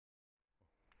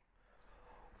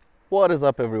What is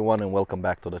up, everyone, and welcome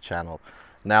back to the channel.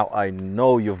 Now, I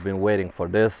know you've been waiting for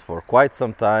this for quite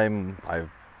some time.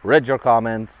 I've read your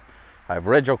comments, I've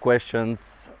read your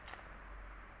questions,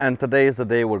 and today is the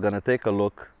day we're going to take a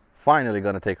look, finally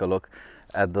going to take a look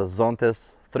at the Zontes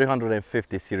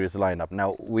 350 series lineup.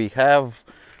 Now, we have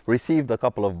received a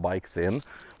couple of bikes in.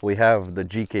 We have the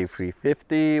GK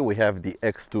 350, we have the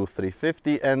X2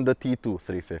 350, and the T2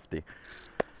 350.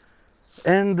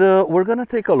 And we're going to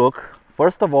take a look.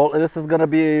 First of all, this is going to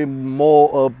be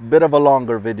a bit of a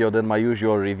longer video than my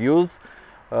usual reviews.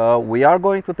 We are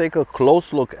going to take a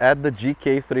close look at the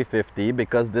GK 350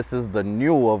 because this is the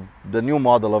new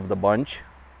model of the bunch.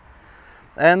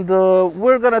 And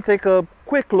we're going to take a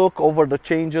quick look over the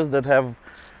changes that have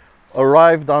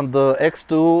arrived on the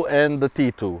X2 and the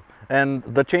T2. And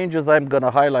the changes I'm going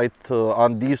to highlight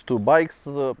on these two bikes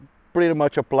pretty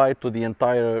much apply to the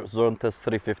entire Zontes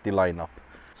 350 lineup.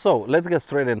 So let's get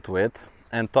straight into it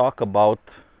and talk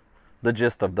about the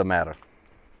gist of the matter.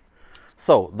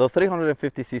 So the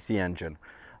 350cc engine.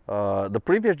 The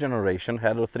previous generation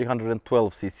had a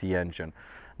 312cc engine.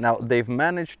 Now they've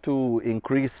managed to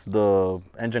increase the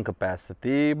engine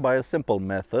capacity by a simple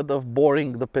method of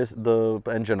boring the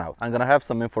engine out. I'm going to have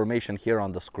some information here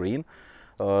on the screen.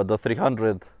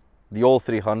 The old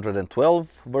 312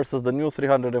 versus the new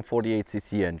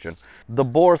 348cc engine. The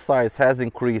bore size has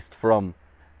increased from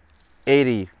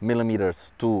 80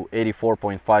 millimeters to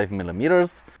 84.5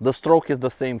 millimeters. The stroke is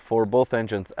the same for both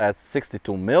engines at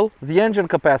 62 mil. The engine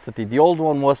capacity, the old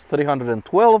one was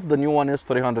 312, the new one is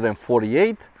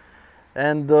 348.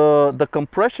 And the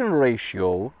compression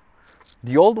ratio,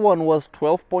 the old one was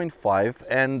 12.5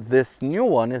 and this new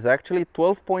one is actually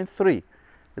 12.3.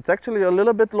 It's actually a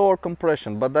little bit lower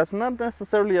compression, but that's not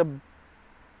necessarily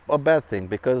a bad thing,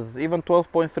 because even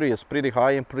 12.3 is pretty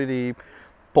high and pretty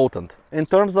potent. In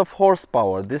terms of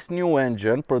horsepower, this new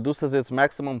engine produces its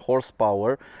maximum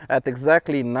horsepower at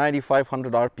exactly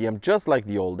 9,500 RPM, just like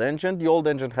the old engine. The old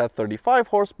engine had 35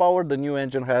 horsepower, the new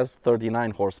engine has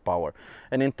 39 horsepower.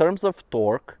 And in terms of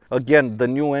torque, again, the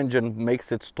new engine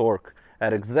makes its torque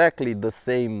at exactly the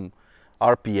same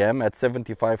RPM, at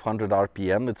 7,500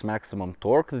 RPM, its maximum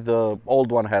torque. The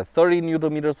old one had 30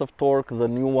 Newton meters of torque, the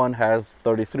new one has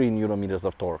 33 Newton meters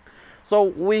of torque. So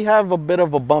we have a bit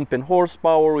of a bump in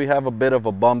horsepower, we have a bit of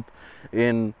a bump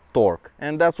in torque.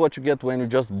 And that's what you get when you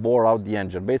just bore out the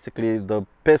engine. Basically, the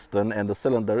piston and the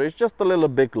cylinder is just a little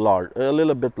bit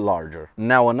larger.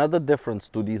 Now, another difference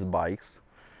to these bikes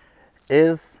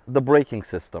is the braking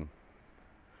system.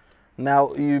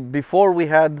 Now, before we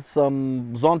had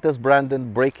some Zontes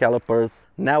branded brake calipers,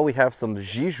 now we have some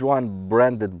Jijuan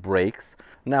branded brakes.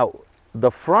 Now,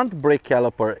 the front brake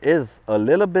caliper is a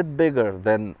little bit bigger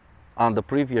than on the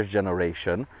previous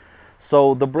generation,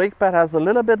 so the brake pad has a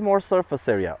little bit more surface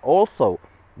area. Also,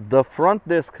 the front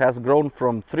disc has grown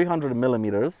from 300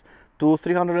 millimeters to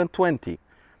 320,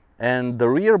 and the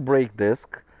rear brake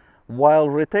disc, while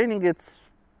retaining its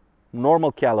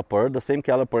normal caliper, the same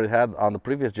caliper it had on the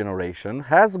previous generation,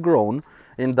 has grown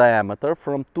in diameter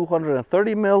from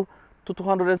 230 mil to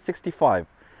 265.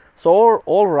 So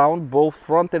all around, both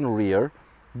front and rear,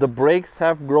 the brakes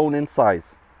have grown in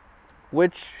size,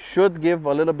 which should give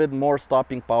a little bit more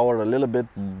stopping power, a little bit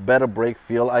better brake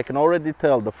feel. I can already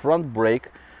tell the front brake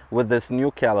with this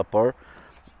new caliper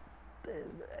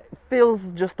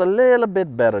feels just a little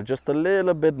bit better, just a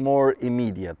little bit more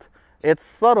immediate. It's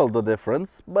subtle, the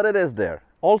difference, but it is there.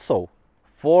 Also,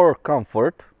 for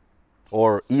comfort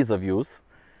or ease of use,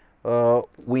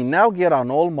 we now get on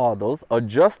all models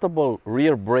adjustable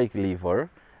rear brake lever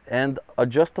and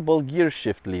adjustable gear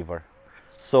shift lever.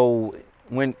 So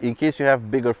in case you have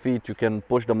bigger feet, you can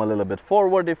push them a little bit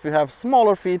forward. If you have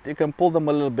smaller feet, you can pull them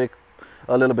a little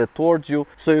bit towards you,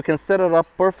 so you can set it up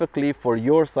perfectly for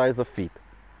your size of feet,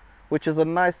 which is a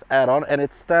nice add-on, and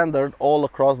it's standard all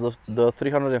across the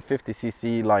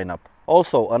 350cc lineup.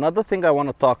 Also, another thing I want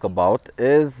to talk about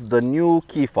is the new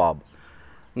key fob.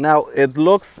 Now, it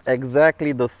looks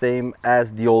exactly the same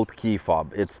as the old key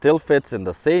fob. It still fits in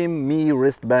the same Mi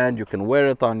wristband. You can wear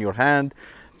it on your hand.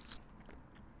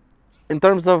 In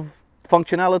terms of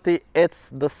functionality, it's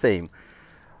the same.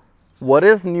 What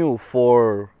is new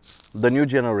for the new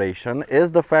generation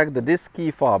is the fact that this key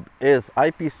fob is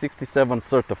IP67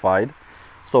 certified.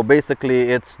 So basically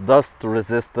it's dust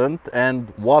resistant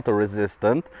and water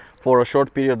resistant for a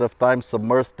short period of time,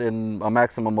 submersed in a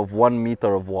maximum of 1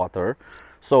 meter of water.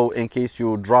 So in case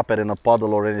you drop it in a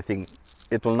puddle or anything,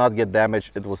 it will not get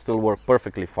damaged, it will still work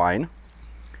perfectly fine.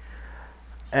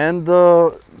 And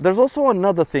there's also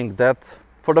another thing that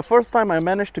for the first time I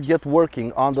managed to get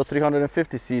working on the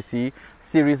 350cc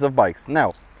series of bikes.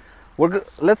 Now,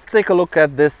 Let's take a look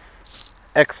at this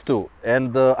X2,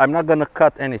 and I'm not gonna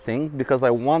cut anything because I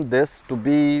want this to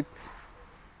be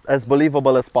as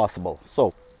believable as possible.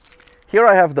 So here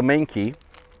I have the main key.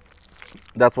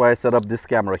 That's why I set up this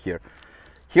camera here.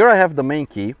 Here I have the main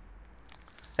key,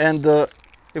 and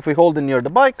if we hold it near the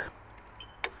bike,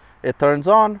 it turns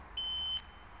on,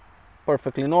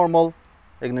 perfectly normal.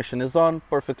 Ignition is on,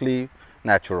 perfectly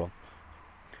natural.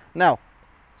 Now,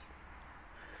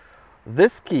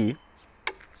 this key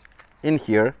in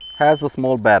here has a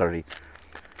small battery.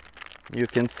 You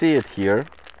can see it here.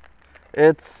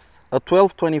 It's a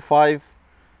 1225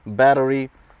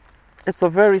 battery. It's a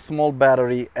very small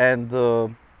battery, and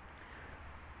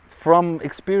from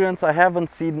experience, I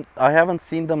haven't seen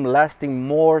them lasting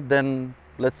more than,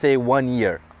 let's say, 1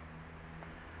 year.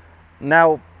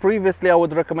 Now, previously I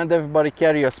would recommend everybody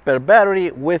carry a spare battery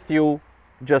with you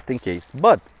just in case.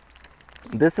 But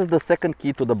this is the second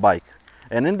key to the bike,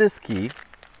 and in this key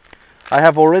I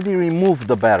have already removed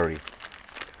the battery.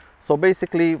 So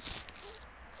basically,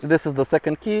 this is the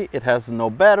second key. It has no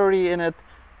battery in it.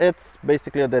 It's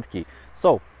basically a dead key.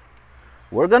 So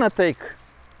we're gonna take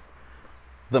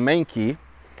the main key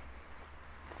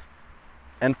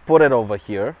and put it over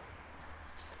here.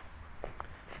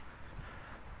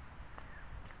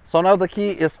 So now the key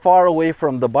is far away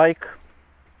from the bike.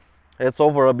 It's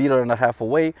over 1.5 meters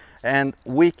away, and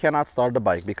we cannot start the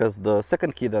bike because the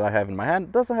second key that I have in my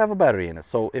hand doesn't have a battery in it.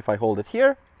 So if I hold it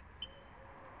here,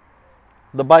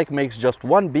 the bike makes just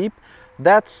one beep.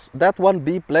 That one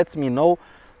beep lets me know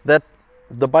that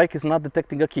the bike is not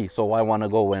detecting a key. So I want to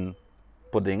go and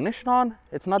put the ignition on.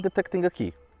 It's not detecting a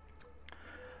key.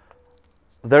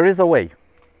 There is a way.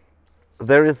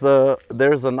 There's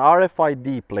an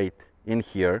RFID plate in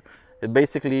here. It's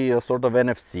basically a sort of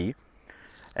NFC.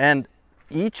 And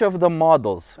each of the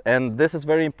models, and this is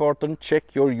very important,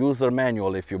 check your user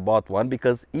manual if you bought one,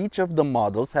 because each of the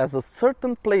models has a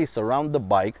certain place around the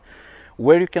bike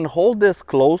where you can hold this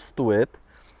close to it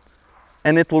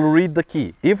and it will read the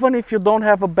key, even if you don't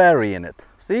have a battery in it.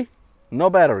 See? No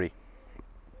battery.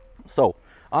 So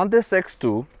on this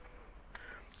X2,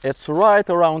 it's right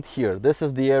around here. This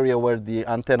is the area where the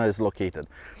antenna is located.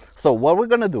 So what we're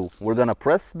gonna do, we're gonna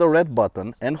press the red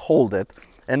button and hold it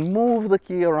and move the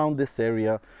key around this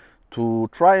area to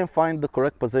try and find the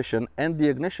correct position, and the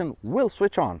ignition will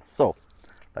switch on. So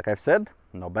like I've said,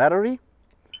 no battery,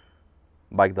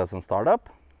 bike doesn't start up.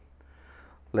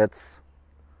 Let's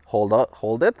hold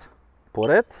it, put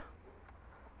it.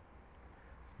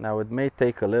 Now it may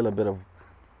take a little bit of,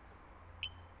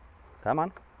 come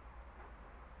on.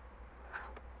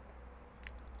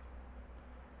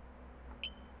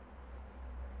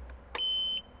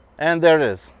 And there it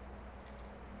is.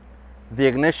 The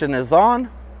ignition is on.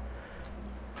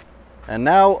 And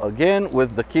now again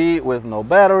with the key with no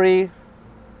battery,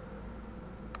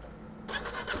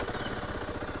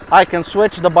 I can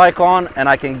switch the bike on and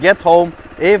I can get home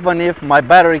even if my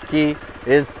battery key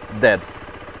is dead.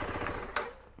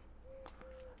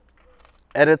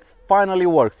 And it finally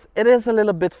works. It is a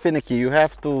little bit finicky. You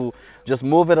have to just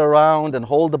move it around and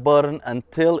hold the button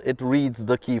until it reads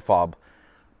the key fob.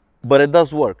 But it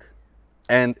does work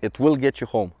and it will get you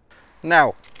home.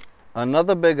 Now,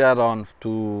 another big add-on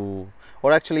to,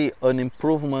 or actually an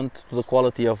improvement to the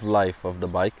quality of life of the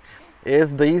bike,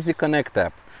 is the Easy Connect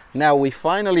app. Now we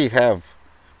finally have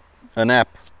an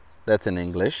app that's in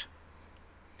English,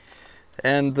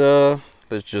 and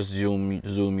let's just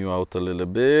zoom you out a little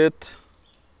bit.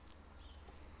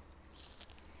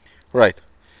 Right,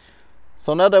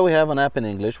 so now that we have an app in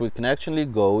English, we can actually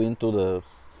go into the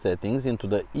settings, into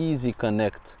the Easy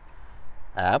Connect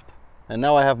app, and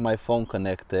now I have my phone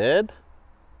connected,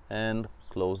 and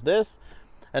close this,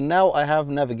 and now I have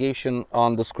navigation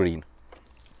on the screen.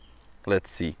 Let's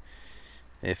see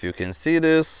if you can see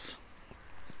this.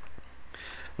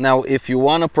 Now if you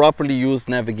want to properly use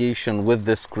navigation with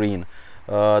this screen,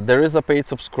 there is a paid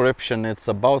subscription. It's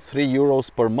about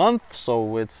 €3 per month,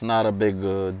 so it's not a big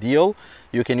deal.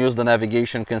 You can use the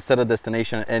navigation, can set a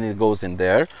destination, and it goes in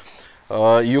there.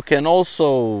 You can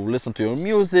also listen to your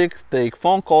music, take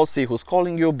phone calls, see who's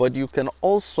calling you, but you can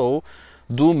also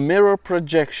do mirror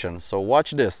projection. So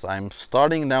watch this. I'm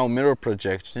starting now mirror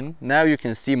projection. Now you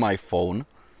can see my phone,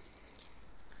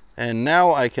 and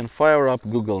now I can fire up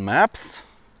Google Maps,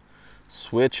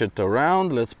 switch it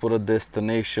around. Let's put a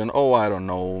destination, oh, I don't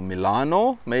know,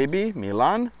 Milano, maybe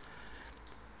Milan.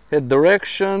 Hit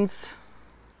directions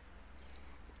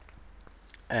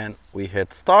and we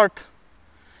hit start.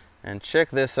 And check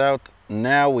this out,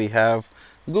 now we have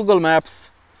Google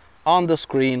Maps on the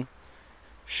screen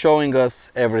showing us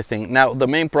everything. Now the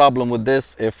main problem with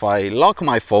this, if I lock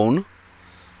my phone,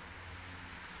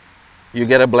 you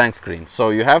get a blank screen. So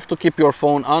you have to keep your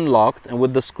phone unlocked and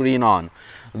with the screen on.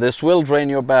 This will drain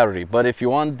your battery, but if you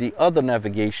want the other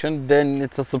navigation, then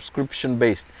it's a subscription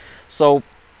based. So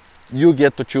you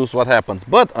get to choose what happens.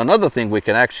 But another thing we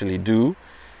can actually do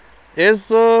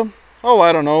is, oh,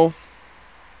 I don't know.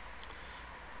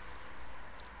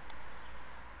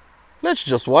 Let's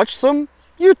just watch some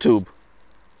YouTube.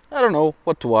 I don't know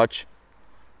what to watch.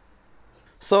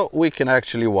 So we can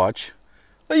actually watch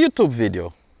a YouTube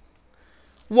video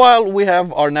while we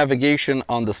have our navigation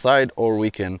on the side, or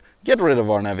we can get rid of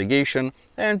our navigation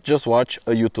and just watch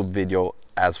a YouTube video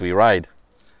as we ride.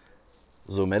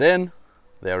 Zoom it in,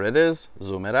 there it is,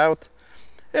 zoom it out.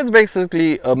 It's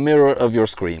basically a mirror of your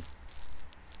screen.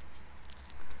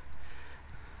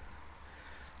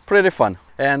 Pretty fun.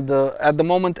 And at the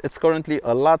moment it's currently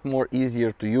a lot more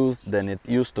easier to use than it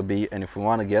used to be. And if we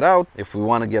want to get out,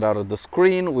 of the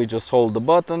screen, we just hold the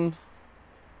button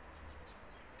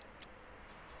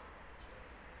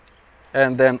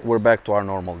and then we're back to our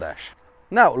normal dash.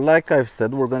 Now, like I've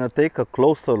said, we're going to take a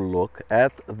closer look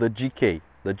at the GK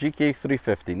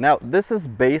 350. Now, this is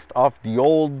based off the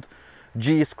old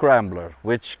G Scrambler,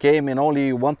 which came in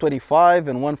only 125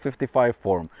 and 155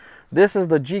 form. This is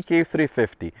the GK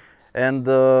 350, and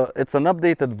it's an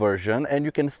updated version, and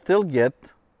you can still get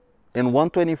in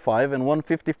 125 and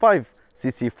 155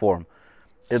 cc form.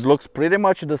 It looks pretty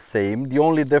much the same. The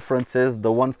only difference is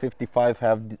the 155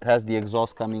 has the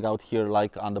exhaust coming out here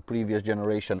like on the previous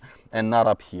generation and not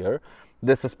up here.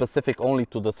 This is specific only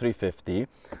to the 350,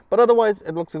 but otherwise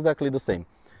it looks exactly the same.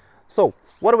 So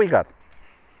what do we got?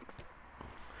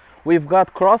 We've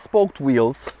got cross-spoked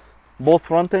wheels, both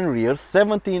front and rear,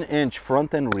 17-inch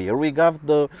front and rear. We got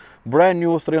the brand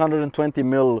new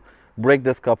 320mm brake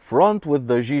disc up front with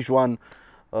the Jijuan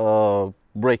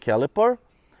brake caliper.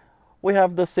 We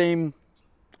have the same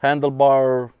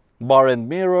handlebar bar and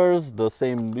mirrors, the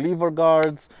same lever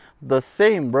guards, the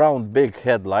same round big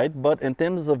headlight, but in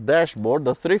terms of dashboard,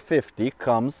 the 350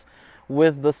 comes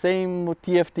with the same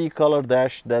TFT color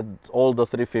dash that all the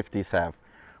 350s have.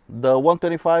 The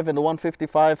 125 and the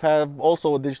 155 have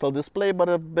also a digital display, but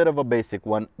a bit of a basic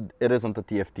one. It isn't a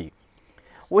TFT.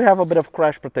 We have a bit of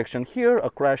crash protection here,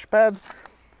 a crash pad.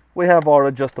 We have our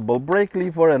adjustable brake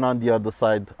lever, and on the other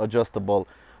side, adjustable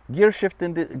gear shift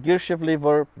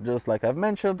lever, just like I've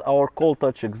mentioned. Our cold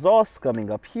touch exhaust coming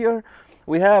up here.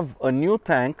 We have a new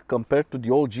tank compared to the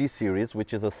old G series,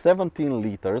 which is a 17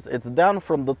 liters. It's down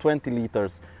from the 20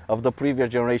 liters of the previous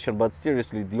generation, but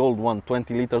seriously, the old one,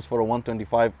 20 liters for a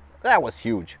 125, that was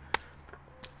huge.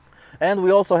 And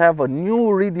we also have a new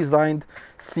redesigned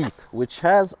seat, which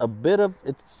has a bit of,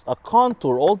 it's a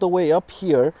contour all the way up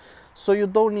here, so you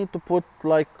don't need to put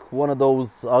like one of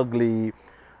those ugly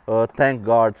tank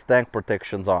guards, tank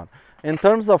protections on. In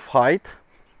terms of height,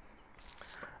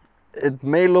 it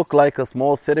may look like a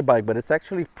small city bike, but it's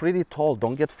actually pretty tall.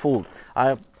 Don't get fooled.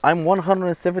 I'm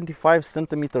 175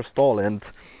 centimeters tall, and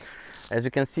as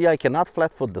you can see, I cannot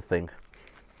flat foot the thing.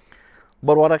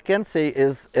 But what I can say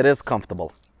is it is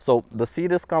comfortable. So the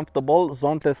seat is comfortable.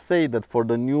 Zontes say that for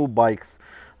the new bikes,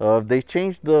 they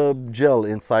changed the gel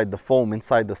inside the foam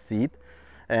inside the seat,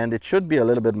 and it should be a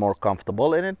little bit more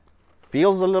comfortable, and it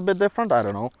feels a little bit different. I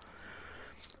don't know.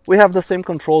 We have the same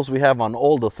controls we have on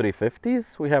all the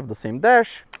 350s. We have the same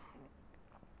dash.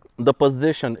 The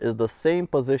position is the same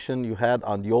position you had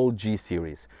on the old G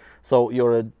series. So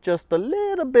you're just a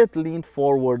little bit leaned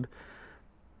forward,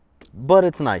 but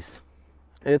it's nice.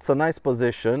 It's a nice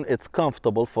position. It's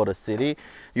comfortable for the city.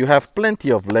 You have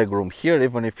plenty of legroom here.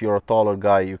 Even if you're a taller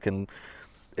guy, you can,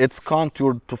 it's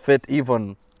contoured to fit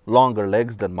even longer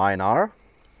legs than mine are.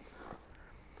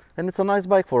 And it's a nice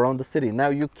bike for around the city. Now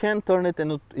you can turn it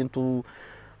into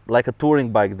like a touring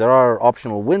bike. There are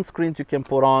optional windscreens you can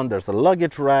put on. There's a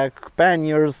luggage rack,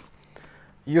 panniers.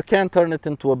 You can turn it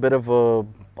into a bit of a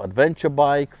adventure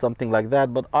bike, something like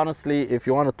that. But honestly, if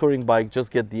you want a touring bike,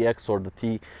 just get the X or the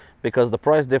T, because the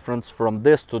price difference from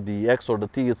this to the X or the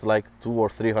T is like 200 or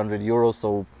 300 euros.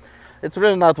 So it's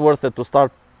really not worth it to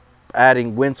start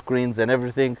adding windscreens and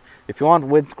everything. If you want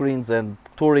windscreens and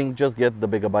touring, just get the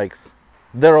bigger bikes.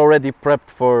 They're already prepped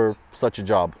for such a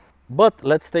job. But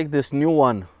let's take this new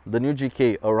one, the new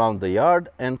GK, around the yard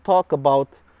and talk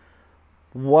about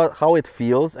how it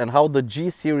feels and how the G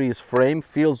series frame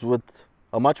feels with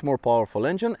a much more powerful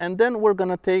engine. And then we're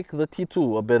gonna take the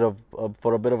T2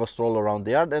 for a bit of a stroll around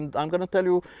the yard, and I'm gonna tell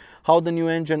you how the new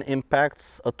engine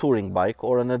impacts a touring bike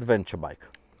or an adventure bike.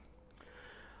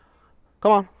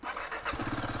 Come on,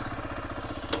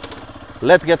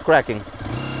 let's get cracking.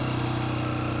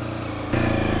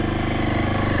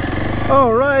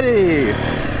 Alrighty,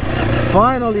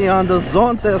 finally on the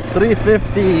Zontes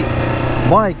 350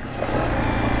 bikes.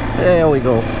 There we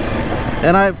go.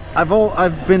 And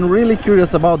I've been really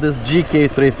curious about this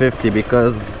GK350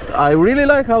 because I really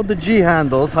like how the G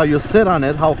handles, how you sit on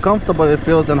it, how comfortable it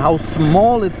feels, and how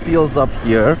small it feels up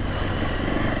here.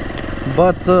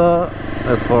 But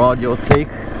that's for audio's sake.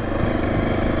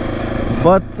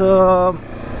 But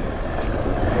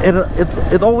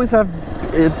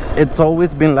it's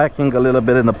always been lacking a little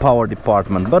bit in the power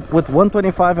department. But with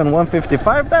 125 and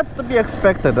 155, that's to be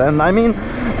expected. And I mean,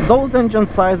 those engine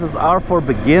sizes are for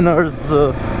beginners,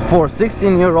 for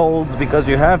 16-year-olds, because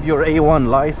you have your A1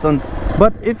 license.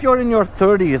 But if you're in your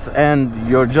 30s and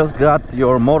you just got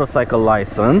your motorcycle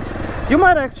license, you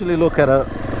might actually look at a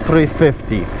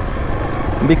 350,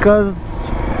 because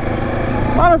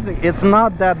honestly, it's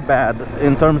not that bad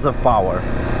in terms of power.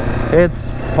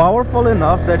 It's powerful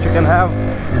enough that you can have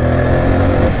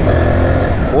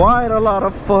quite a lot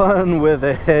of fun with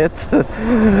it.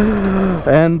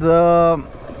 And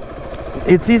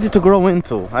it's easy to grow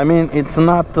into. I mean, it's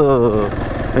not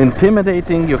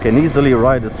intimidating. You can easily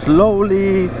ride it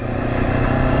slowly.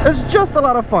 It's just a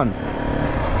lot of fun.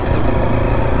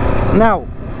 Now,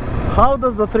 how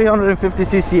does the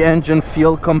 350cc engine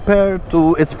feel compared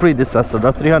to its predecessor,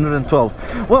 the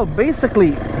 312? Well,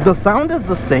 basically, the sound is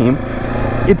the same.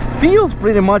 It feels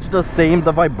pretty much the same.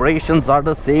 The vibrations are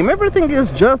the same. Everything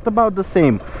is just about the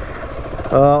same.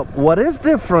 What is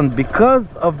different,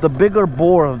 because of the bigger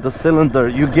bore of the cylinder,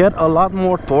 you get a lot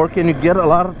more torque, and you get a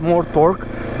lot more torque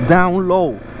down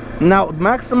low. Now,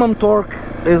 maximum torque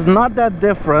is not that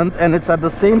different, and it's at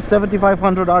the same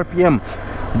 7,500 RPM.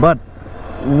 But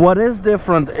what is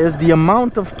different is the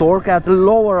amount of torque at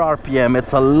lower RPM.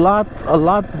 It's a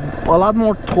lot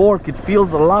more torque. It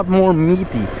feels a lot more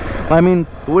meaty. I mean,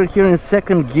 we're here in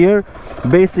second gear,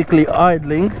 basically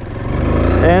idling,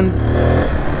 and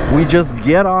we just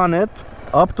get on it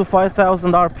up to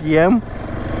 5,000 RPM.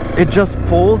 It just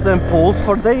pulls and pulls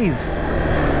for days.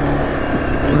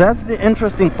 That's the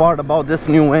interesting part about this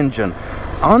new engine.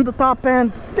 On the top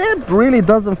end, it really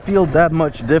doesn't feel that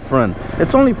much different.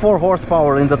 It's only 4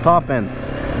 horsepower in the top end,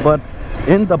 but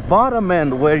in the bottom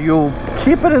end, where you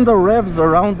keep it in the revs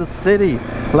around the city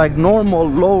like normal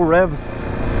low revs,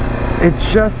 it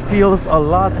just feels a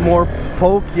lot more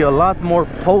pokey, a lot more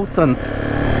potent,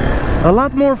 a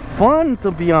lot more fun,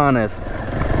 to be honest,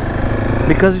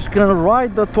 because you can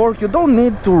ride the torque. You don't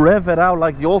need to rev it out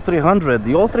like the old 300.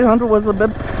 The old 300 was a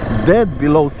bit dead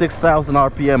below 6,000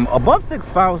 RPM. Above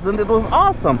 6,000 it was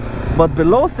awesome, but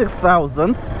below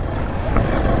 6,000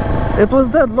 it was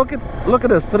dead. Look at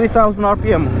this, 3,000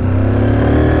 RPM.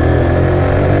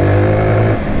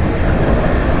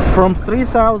 From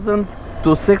 3,000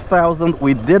 to 6,000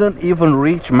 we didn't even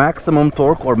reach maximum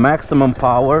torque or maximum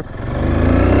power.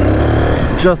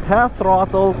 Just half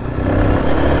throttle,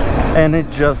 and it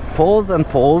just pulls and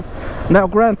pulls. Now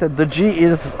granted, the G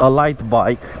is a light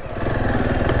bike,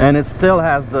 and it still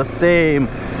has the same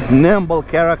nimble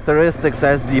characteristics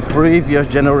as the previous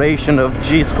generation of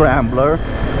G Scrambler,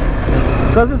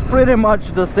 because it's pretty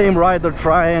much the same rider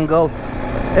triangle.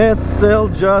 It's still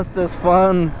just as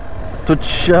fun to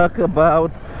chuck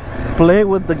about, play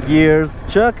with the gears,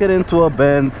 chuck it into a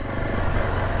bend.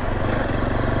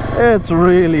 It's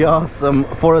really awesome.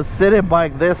 For a city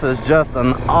bike, this is just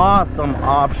an awesome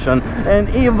option. And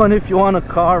even if you want to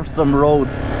carve some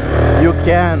roads, you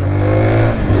can.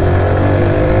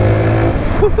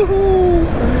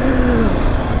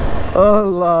 A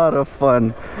lot of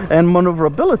fun. And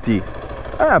maneuverability,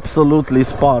 absolutely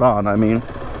spot on. I mean,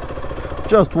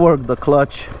 just work the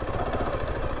clutch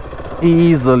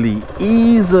easily.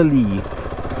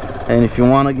 And if you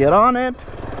want to get on it,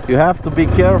 you have to be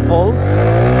careful,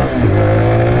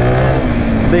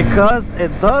 because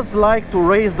it does like to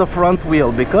raise the front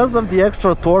wheel. Because of the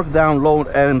extra torque down low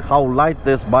and how light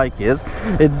this bike is,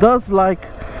 it does like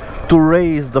to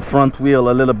raise the front wheel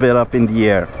a little bit up in the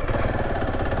air.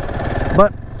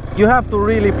 But you have to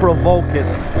really provoke it.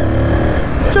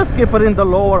 Just keep it in the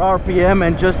lower RPM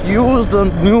and just use the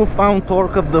newfound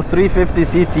torque of the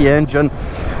 350cc engine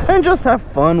and just have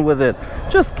fun with it.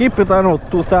 Just keep it, I don't know,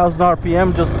 2,000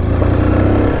 RPM. Just,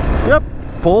 yep,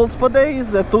 pulls for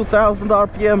days at 2,000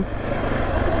 RPM.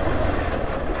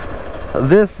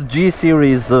 This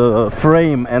G-Series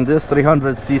frame and this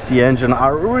 300cc engine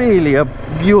are really a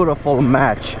beautiful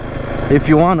match if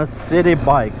you want a city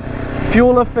bike.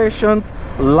 Fuel efficient,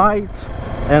 light,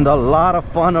 and a lot of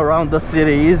fun around the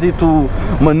city. Easy to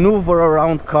maneuver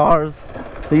around cars,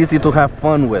 easy to have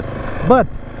fun with. But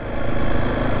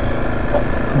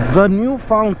the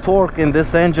newfound torque in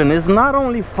this engine is not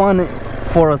only fun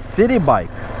for a city bike.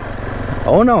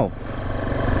 Oh no.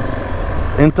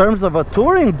 In terms of a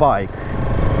touring bike,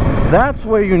 That's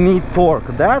where you need torque.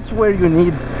 That's where you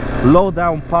need low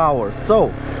down power.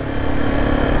 So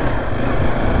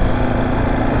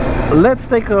let's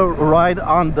take a ride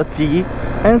on the T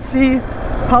and see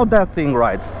how that thing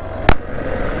rides.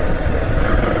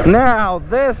 Now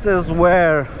this is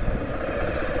where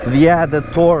the added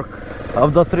torque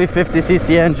of the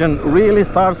 350cc engine really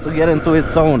starts to get into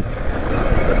its own,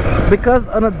 because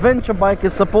an adventure bike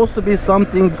is supposed to be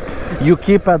something you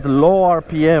keep at low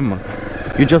RPM.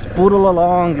 You just poodle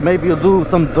along, maybe you do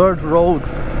some dirt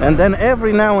roads, and then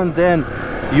every now and then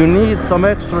you need some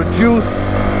extra juice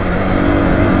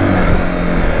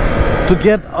to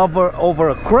get over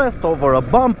a crest, over a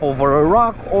bump, over a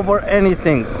rock, over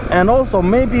anything. And also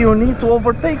maybe you need to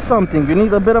overtake something. You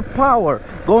need a bit of power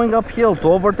going uphill to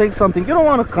overtake something. You don't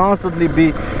want to constantly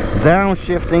be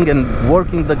downshifting and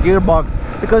working the gearbox,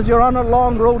 because you're on a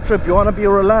long road trip. You want to be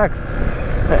relaxed.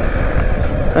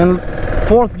 And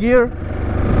fourth gear,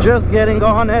 just getting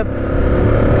on it,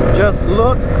 just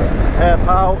look at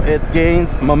how it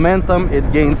gains momentum, it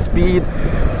gains speed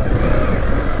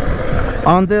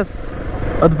on this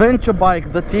adventure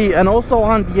bike, the T, and also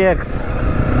on the X.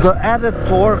 The added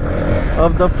torque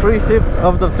of the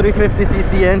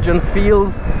 350cc engine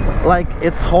feels like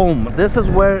it's home. This is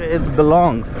where it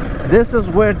belongs. This is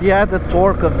where the added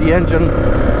torque of the engine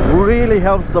really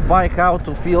helps the bike out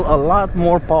to feel a lot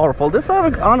more powerful. This,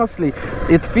 honestly,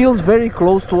 it feels very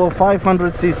close to a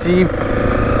 500cc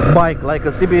bike, like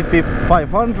a CB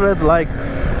 500, like,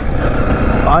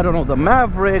 I don't know, the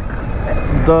Maverick,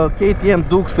 the KTM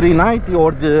Duke 390,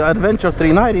 or the Adventure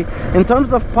 390. In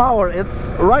terms of power, it's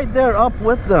right there up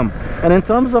with them, and in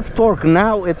terms of torque,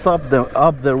 now it's up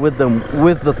there with them,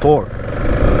 with the torque.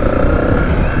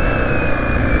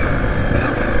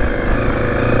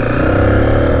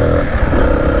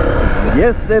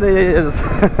 Yes, it is.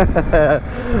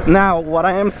 Now, what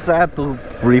I am sad to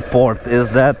report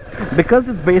is that because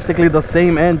it's basically the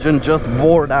same engine just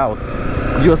bored out,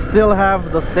 you still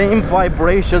have the same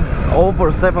vibrations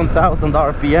over 7,000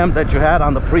 RPM that you had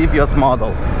on the previous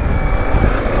model.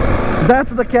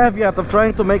 That's the caveat of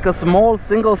trying to make a small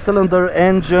single-cylinder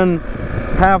engine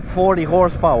have 40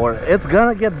 horsepower. It's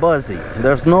gonna get buzzy.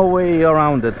 There's no way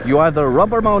around it. You either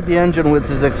rubber mount the engine,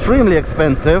 which is extremely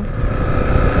expensive,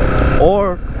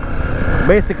 or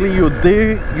basically you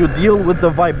deal with the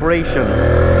vibration.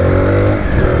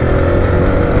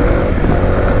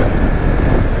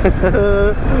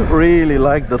 Really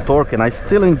like the torque, and I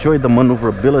still enjoy the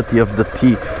maneuverability of the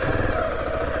T.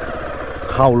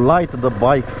 How light the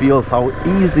bike feels, how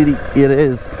easy it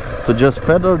is to just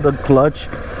feather the clutch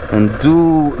and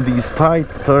do these tight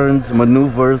turns,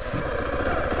 maneuvers.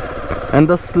 And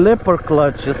the slipper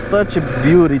clutch is such a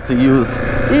beauty to use.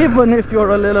 Even if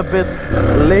you're a little bit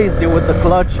lazy with the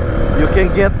clutch, you can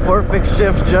get perfect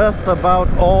shifts just about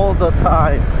all the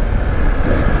time.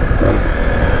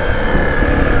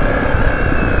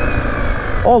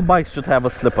 All bikes should have a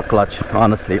slipper clutch,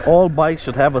 honestly. All bikes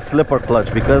should have a slipper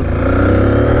clutch, because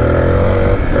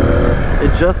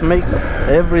it just makes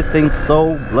everything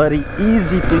so bloody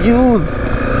easy to use.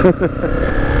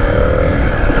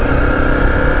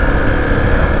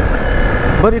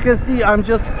 But you can see I'm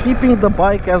just keeping the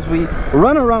bike, as we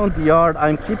run around the yard,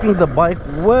 I'm keeping the bike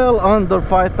well under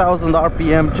 5,000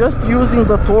 RPM, just using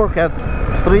the torque at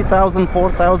 3,000,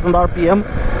 4,000 RPM.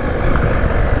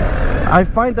 I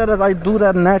find that I do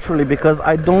that naturally because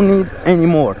I don't need any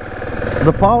more.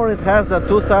 The power it has at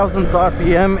 2,000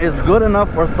 RPM is good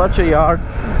enough for such a yard,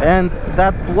 and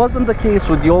that wasn't the case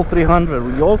with the old 300.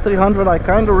 With the old 300 I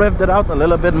kind of revved it out a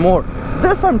little bit more.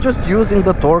 This I'm just using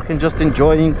the torque and just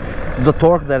enjoying the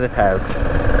torque that it has.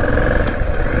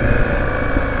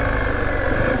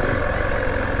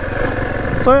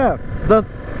 So yeah,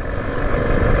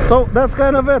 so that's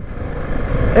kind of it.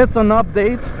 It's an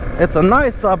update. It's a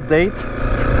nice update.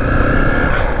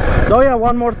 Oh yeah,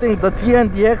 one more thing. The T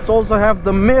and the X also have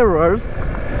the mirrors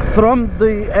from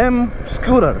the M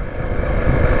scooter.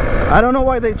 I don't know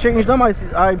why they changed them. I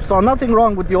saw nothing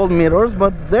wrong with the old mirrors,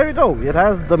 but there you go. It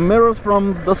has the mirrors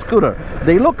from the scooter.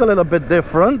 They look a little bit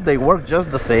different. They work just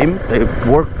the same. They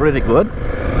work pretty good.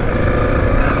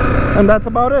 And that's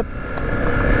about it.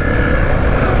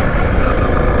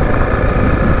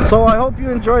 So I hope you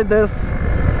enjoyed this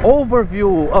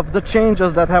overview of the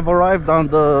changes that have arrived on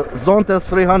the Zontes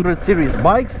 300 series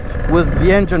bikes, with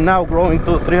the engine now growing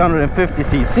to 350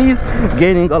 cc's,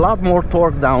 gaining a lot more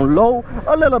torque down low,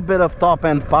 a little bit of top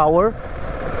end power,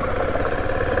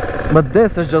 but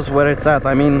this is just where it's at.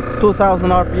 I mean,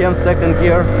 2,000 RPM second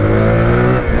gear,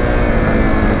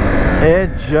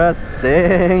 it just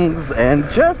sings and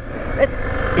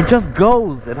it just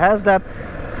goes. It has that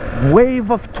wave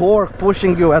of torque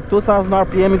pushing you at 2000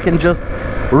 RPM. You can just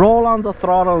roll on the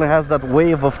throttle and it has that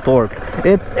wave of torque.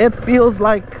 It feels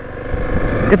like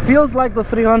the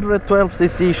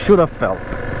 312cc should have felt.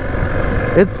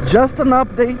 It's just an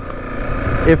update.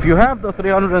 If you have the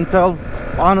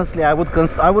 312, honestly, I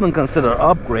wouldn't consider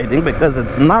upgrading because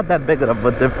it's not that big of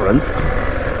a difference.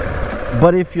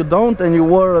 But if you don't and you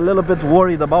were a little bit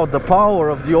worried about the power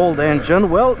of the old engine,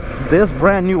 well, this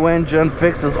brand new engine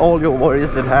fixes all your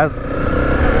worries. It has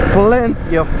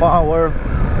plenty of power.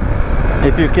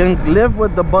 If you can live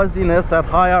with the buzziness at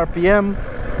high RPM,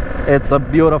 it's a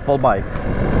beautiful bike.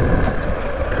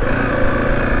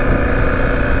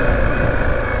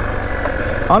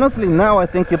 Honestly, now I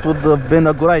think it would have been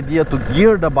a good idea to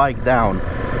gear the bike down.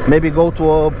 Maybe go to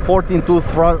a 14-tooth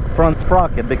front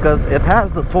sprocket because it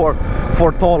has the torque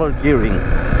for taller gearing.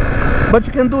 But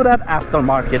you can do that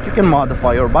aftermarket. You can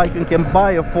modify your bike. You can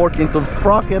buy a 14-tooth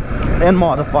sprocket and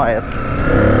modify it.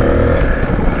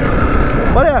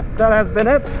 But yeah, that has been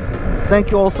it.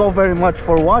 Thank you all so very much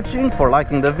for watching, for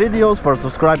liking the videos, for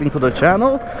subscribing to the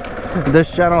channel. This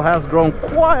channel has grown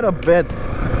quite a bit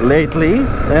lately,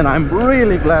 and I'm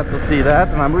really glad to see that,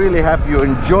 and I'm really happy you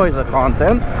enjoy the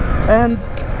content, and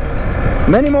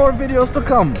many more videos to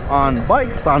come on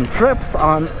bikes, on trips,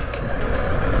 on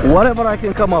whatever I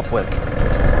can come up with.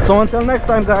 So until next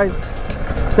time, guys,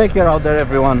 take care out there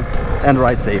everyone, and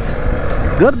ride safe.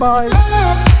 Goodbye.